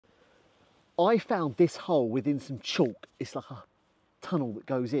I found this hole within some chalk. It's like a tunnel that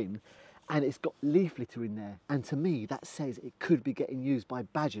goes in, and it's got leaf litter in there. And to me, that says it could be getting used by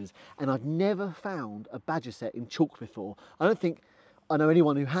badgers. And I've never found a badger set in chalk before. I don't think I know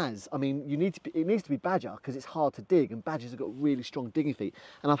anyone who has. I mean, it needs to be badger because it's hard to dig, and badgers have got really strong digging feet.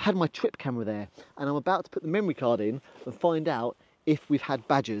 And I've had my trip camera there, and I'm about to put the memory card in and find out if we've had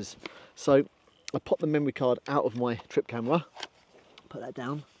badgers. So I pop the memory card out of my trip camera, put that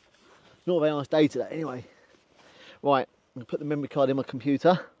down. Not a very nice day today anyway. Right, I'm gonna put the memory card in my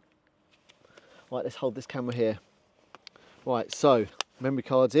computer. Right, let's hold this camera here. Right, so memory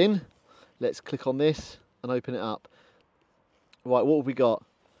card's in. Let's click on this and open it up. Right, what have we got?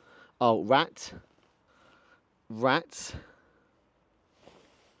 Oh, rats. Let's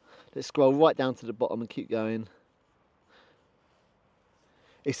scroll right down to the bottom and keep going.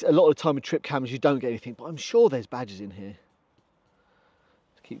 It's a lot of the time with trip cameras you don't get anything, but I'm sure there's badgers in here.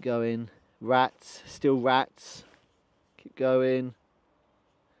 Keep going. Rats, still rats. Keep going.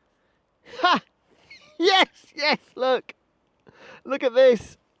 Ha! Yes, yes, look. Look at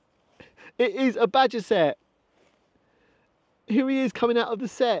this. It is a badger set. Here he is coming out of the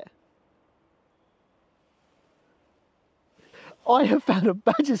set. I have found a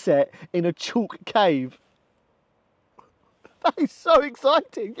badger set in a chalk cave. That is so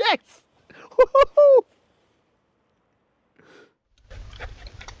exciting, yes! Woo-hoo-hoo!